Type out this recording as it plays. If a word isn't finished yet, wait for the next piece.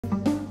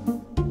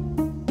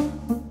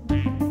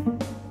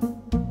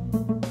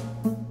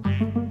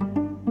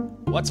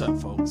What's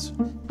up, folks?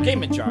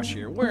 Gameman Josh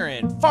here. We're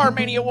in Farm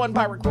Mania 1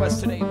 by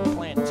request today. We're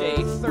playing day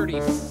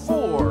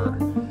 34.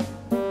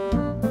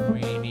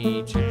 We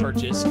need to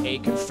purchase a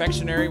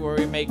confectionery where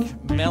we make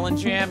melon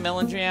jam.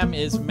 Melon jam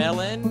is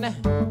melon,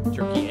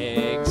 turkey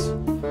eggs,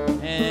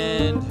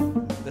 and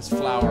this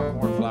flour,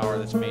 corn flour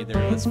that's made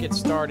there. Let's get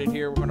started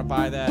here. We're going to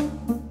buy that.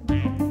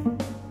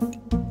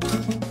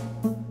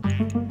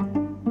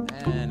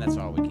 And that's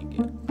all we can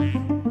get.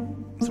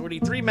 So we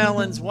need 3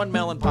 melons, 1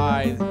 melon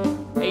pie,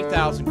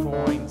 8,000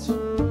 coins.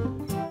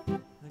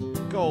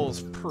 The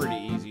goal's pretty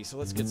easy, so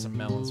let's get some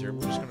melons here.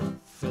 We're just gonna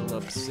fill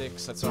up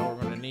 6. That's all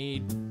we're gonna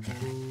need.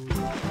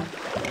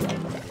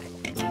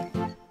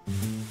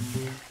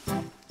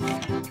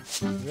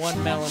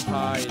 One melon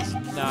pie is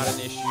not an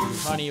issue.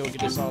 Honey will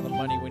get us all the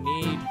money we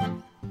need.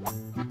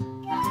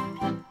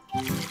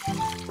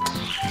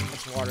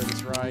 Let's water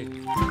this right.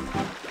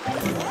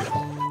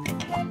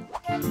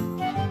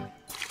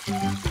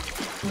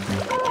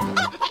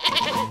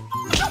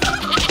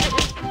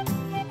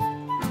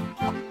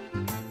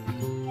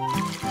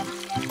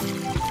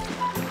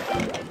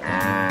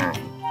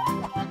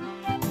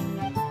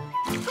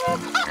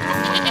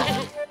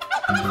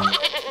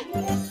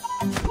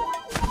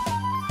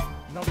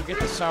 Don't forget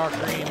the sour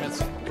cream.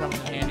 It comes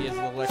in handy as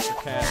a little extra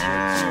cash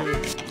here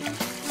too.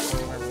 So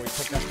whenever we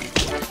pick up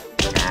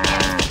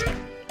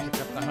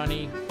the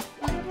honey,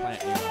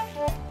 plant new honey.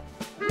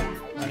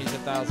 Honey's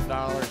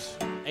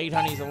 $1,000. 8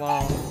 honeys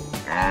alone.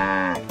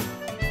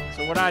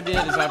 So what I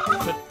did is I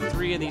put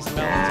 3 of these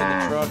melons in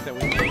the truck that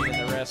we need,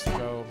 and the rest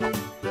go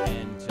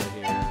into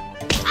here.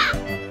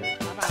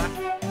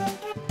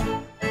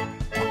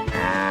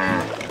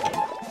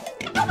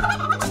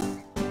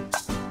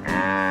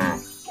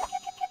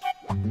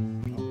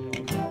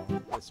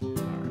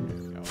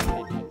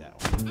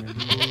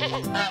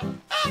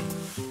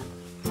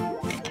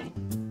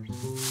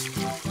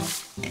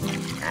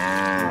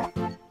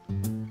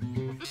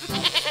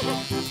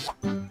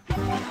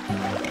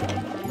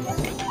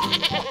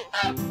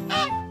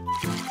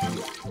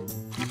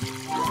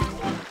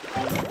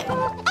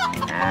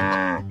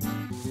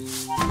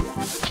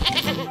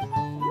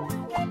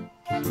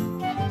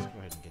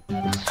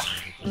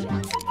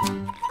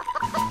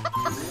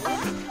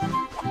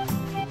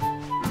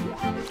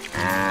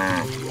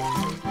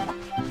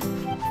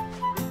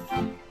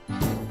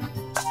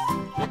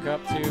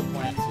 Up to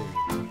plant 2.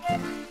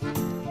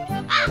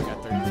 I've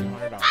got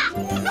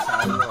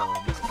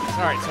 $3,200.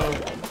 Alright, so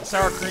the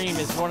sour cream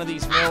is one of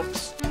these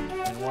milks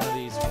and one of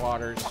these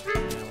waters. The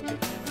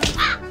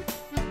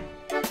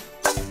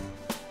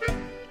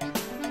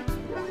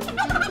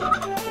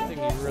thing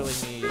you really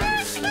need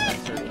here is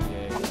that turkey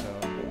egg, so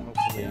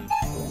hopefully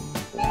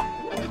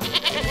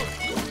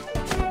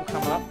we'll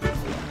come up.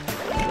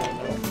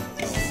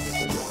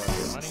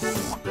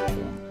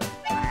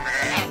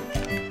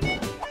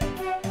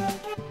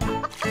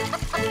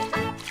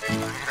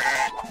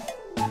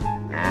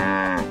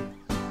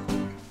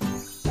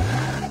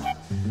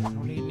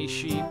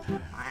 Sheep.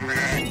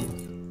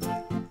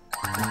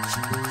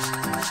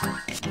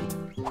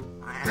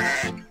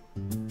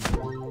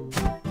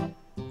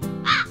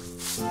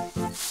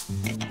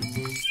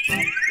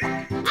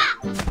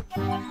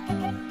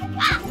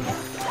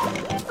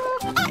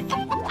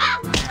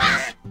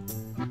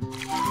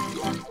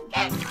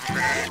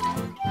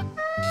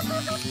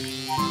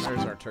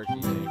 There's our turkey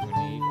egg we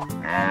need.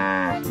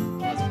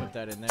 Let's put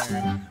that in there.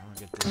 I'll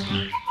get this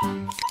one.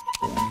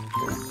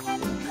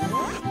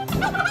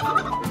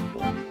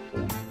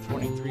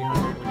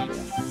 2,300, we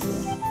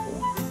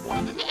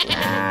need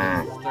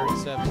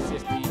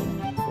 3,750.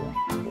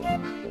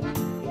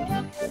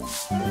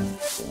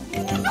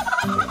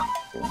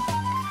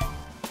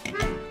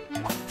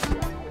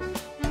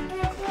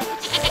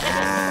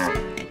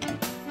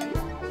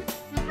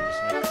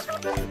 Just make this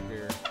one trip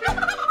here.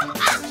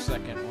 Our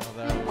second one of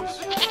those.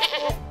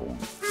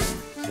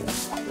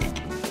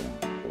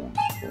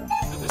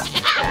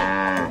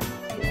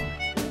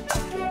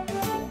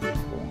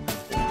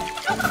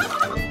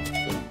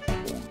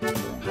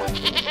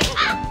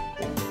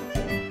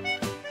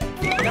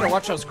 You gotta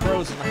watch those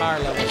crows in the higher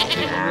levels.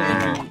 They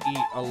really do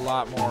eat a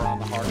lot more on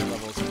the harder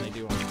levels than they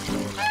do on the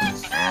lower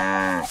levels.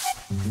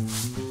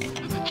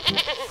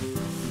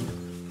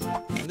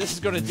 And this is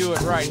gonna do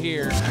it right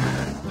here.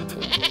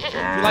 If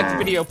you liked the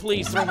video,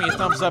 please throw me a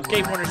thumbs up.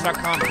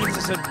 GameWinners.com keeps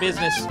us in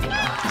business.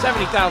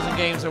 70,000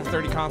 games, over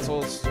 30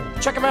 consoles.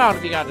 Check them out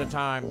if you got the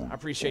time. I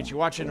appreciate you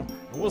watching. And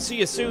we'll see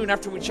you soon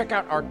after we check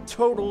out our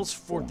totals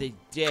for the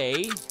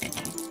day.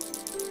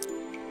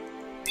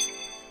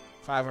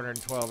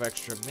 512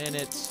 extra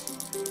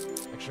minutes,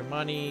 extra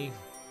money,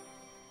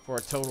 for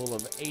a total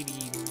of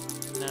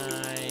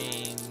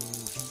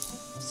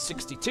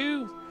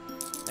 89.62,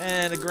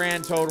 and a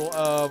grand total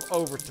of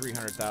over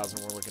 300,000.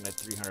 We're looking at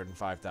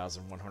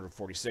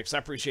 305,146. I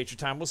appreciate your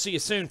time. We'll see you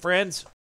soon, friends.